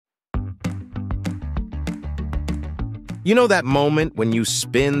You know that moment when you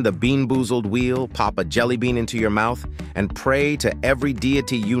spin the BeanBoozled wheel, pop a jelly bean into your mouth, and pray to every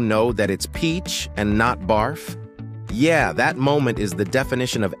deity you know that it's peach and not barf? Yeah, that moment is the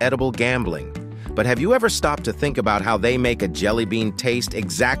definition of edible gambling. But have you ever stopped to think about how they make a jelly bean taste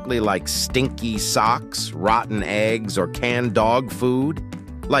exactly like stinky socks, rotten eggs, or canned dog food?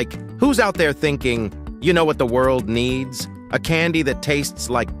 Like, who's out there thinking, you know what the world needs? A candy that tastes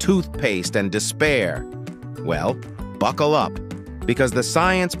like toothpaste and despair. Well, buckle up, because the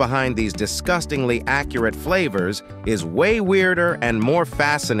science behind these disgustingly accurate flavors is way weirder and more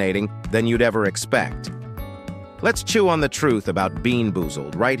fascinating than you'd ever expect. Let's chew on the truth about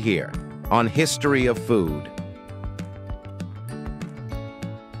BeanBoozled right here on History of Food.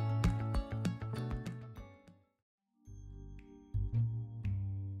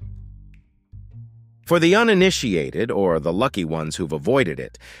 For the uninitiated, or the lucky ones who've avoided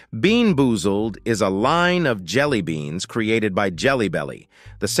it, BeanBoozled is a line of jelly beans created by Jelly Belly,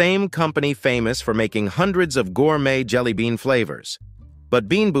 the same company famous for making hundreds of gourmet jelly bean flavors. But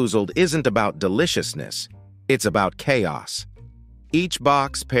BeanBoozled isn't about deliciousness, it's about chaos. Each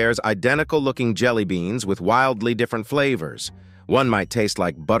box pairs identical-looking jelly beans with wildly different flavors. One might taste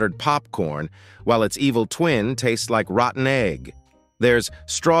like buttered popcorn, while its evil twin tastes like rotten egg. There's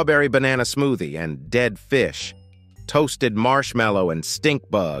strawberry banana smoothie and dead fish, toasted marshmallow and stink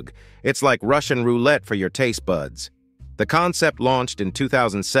bug. It's like Russian roulette for your taste buds. The concept launched in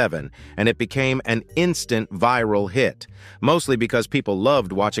 2007, and it became an instant viral hit, mostly because people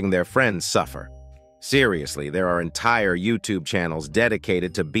loved watching their friends suffer. Seriously, there are entire YouTube channels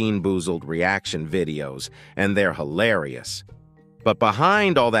dedicated to BeanBoozled reaction videos, and they're hilarious. But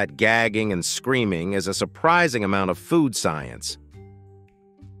behind all that gagging and screaming is a surprising amount of food science.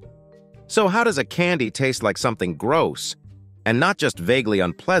 So how does a candy taste like something gross? And not just vaguely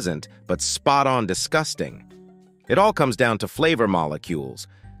unpleasant, but spot-on disgusting. It all comes down to flavor molecules,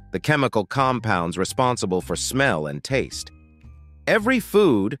 the chemical compounds responsible for smell and taste. Every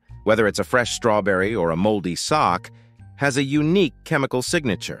food, whether it's a fresh strawberry or a moldy sock, has a unique chemical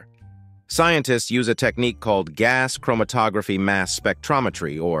signature. Scientists use a technique called gas chromatography mass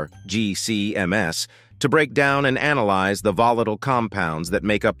spectrometry, or GCMS, to break down and analyze the volatile compounds that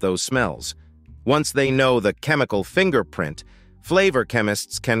make up those smells. Once they know the chemical fingerprint, flavor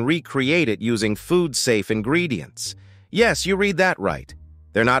chemists can recreate it using food-safe ingredients. Yes, you read that right.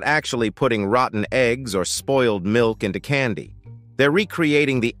 They're not actually putting rotten eggs or spoiled milk into candy. They're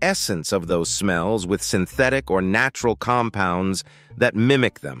recreating the essence of those smells with synthetic or natural compounds that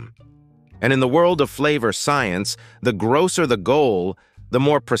mimic them. And in the world of flavor science, the grosser the goal, the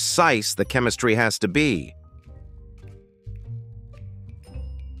more precise the chemistry has to be.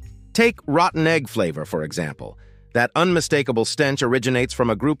 Take rotten egg flavor, for example. That unmistakable stench originates from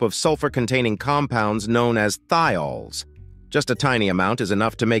a group of sulfur-containing compounds known as thiols. Just a tiny amount is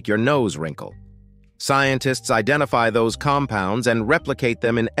enough to make your nose wrinkle. Scientists identify those compounds and replicate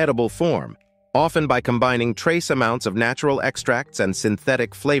them in edible form, often by combining trace amounts of natural extracts and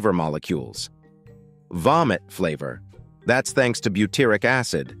synthetic flavor molecules. Vomit flavor. That's thanks to butyric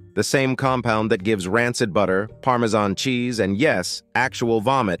acid, the same compound that gives rancid butter, Parmesan cheese, and yes, actual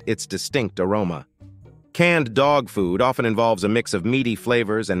vomit its distinct aroma. Canned dog food often involves a mix of meaty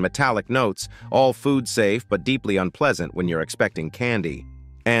flavors and metallic notes, all food-safe but deeply unpleasant when you're expecting candy.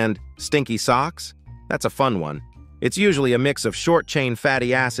 And stinky socks? That's a fun one. It's usually a mix of short-chain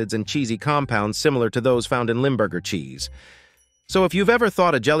fatty acids and cheesy compounds similar to those found in Limburger cheese. So if you've ever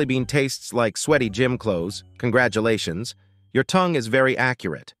thought a jelly bean tastes like sweaty gym clothes, congratulations, your tongue is very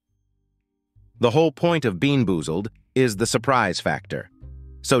accurate. The whole point of BeanBoozled is the surprise factor.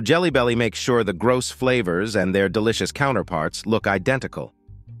 So Jelly Belly makes sure the gross flavors and their delicious counterparts look identical.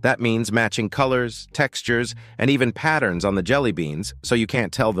 That means matching colors, textures, and even patterns on the jelly beans so you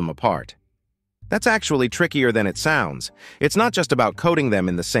can't tell them apart. That's actually trickier than it sounds. It's not just about coating them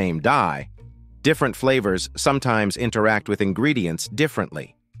in the same dye. Different flavors sometimes interact with ingredients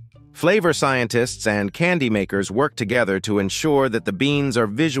differently. Flavor scientists and candy makers work together to ensure that the beans are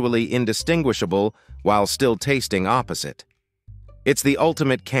visually indistinguishable while still tasting opposite. It's the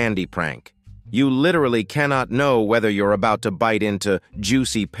ultimate candy prank. You literally cannot know whether you're about to bite into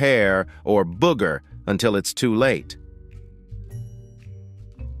juicy pear or booger until it's too late.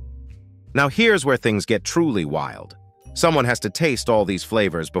 Now here's where things get truly wild. Someone has to taste all these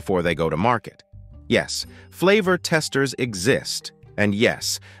flavors before they go to market. Yes, flavor testers exist, and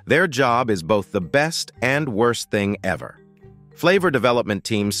yes, their job is both the best and worst thing ever. Flavor development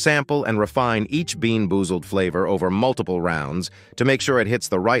teams sample and refine each BeanBoozled flavor over multiple rounds to make sure it hits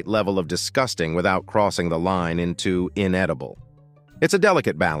the right level of disgusting without crossing the line into inedible. It's a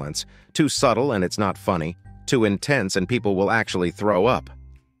delicate balance, too subtle and it's not funny, too intense and people will actually throw up.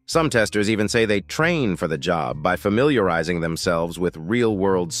 Some testers even say they train for the job by familiarizing themselves with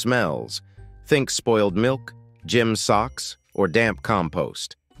real-world smells. Think spoiled milk, gym socks, or damp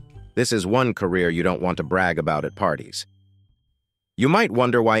compost. This is one career you don't want to brag about at parties. You might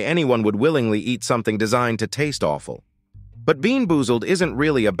wonder why anyone would willingly eat something designed to taste awful. But BeanBoozled isn't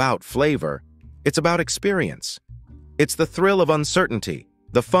really about flavor, it's about experience. It's the thrill of uncertainty,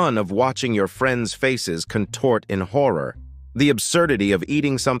 the fun of watching your friends' faces contort in horror, the absurdity of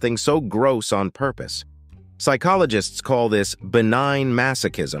eating something so gross on purpose. Psychologists call this benign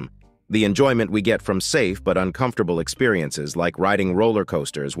masochism, the enjoyment we get from safe but uncomfortable experiences like riding roller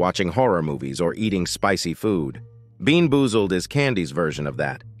coasters, watching horror movies, or eating spicy food. BeanBoozled is candy's version of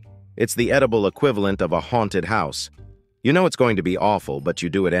that. It's the edible equivalent of a haunted house. You know it's going to be awful, but you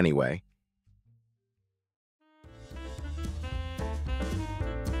do it anyway.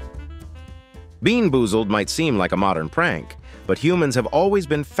 BeanBoozled might seem like a modern prank, but humans have always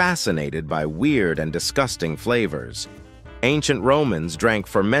been fascinated by weird and disgusting flavors. Ancient Romans drank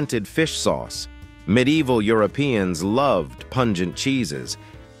fermented fish sauce. Medieval Europeans loved pungent cheeses.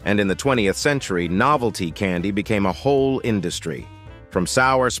 And in the 20th century, novelty candy became a whole industry. From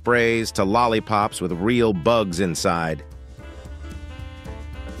sour sprays to lollipops with real bugs inside.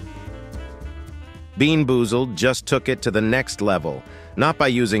 BeanBoozled just took it to the next level, not by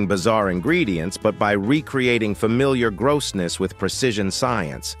using bizarre ingredients, but by recreating familiar grossness with precision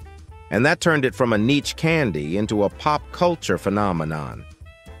science. And that turned it from a niche candy into a pop culture phenomenon.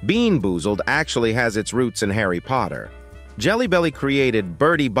 BeanBoozled actually has its roots in Harry Potter. Jelly Belly created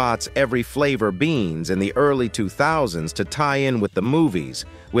Bertie Bott's Every Flavor beans in the early 2000s to tie in with the movies,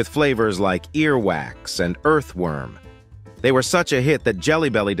 with flavors like earwax and earthworm. They were such a hit that Jelly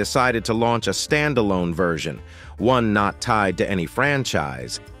Belly decided to launch a standalone version, one not tied to any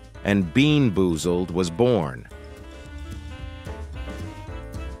franchise, and BeanBoozled was born.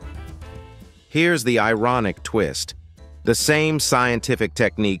 Here's the ironic twist. The same scientific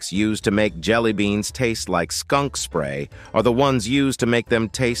techniques used to make jelly beans taste like skunk spray are the ones used to make them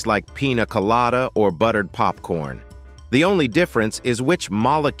taste like pina colada or buttered popcorn. The only difference is which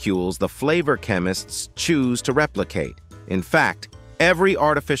molecules the flavor chemists choose to replicate. In fact, every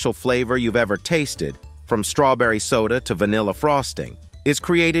artificial flavor you've ever tasted, from strawberry soda to vanilla frosting, is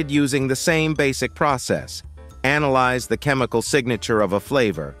created using the same basic process. Analyze the chemical signature of a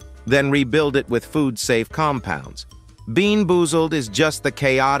flavor, then rebuild it with food-safe compounds. BeanBoozled is just the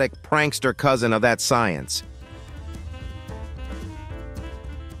chaotic prankster cousin of that science.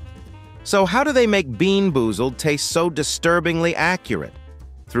 So how do they make BeanBoozled taste so disturbingly accurate?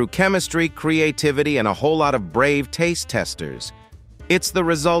 Through chemistry, creativity, and a whole lot of brave taste testers. It's the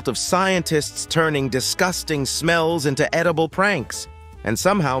result of scientists turning disgusting smells into edible pranks, and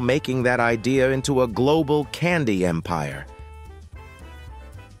somehow making that idea into a global candy empire.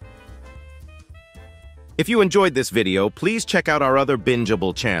 If you enjoyed this video, please check out our other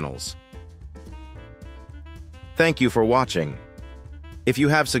bingeable channels. Thank you for watching. If you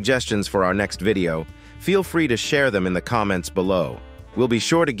have suggestions for our next video, feel free to share them in the comments below. We'll be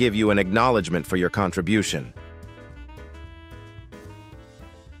sure to give you an acknowledgement for your contribution.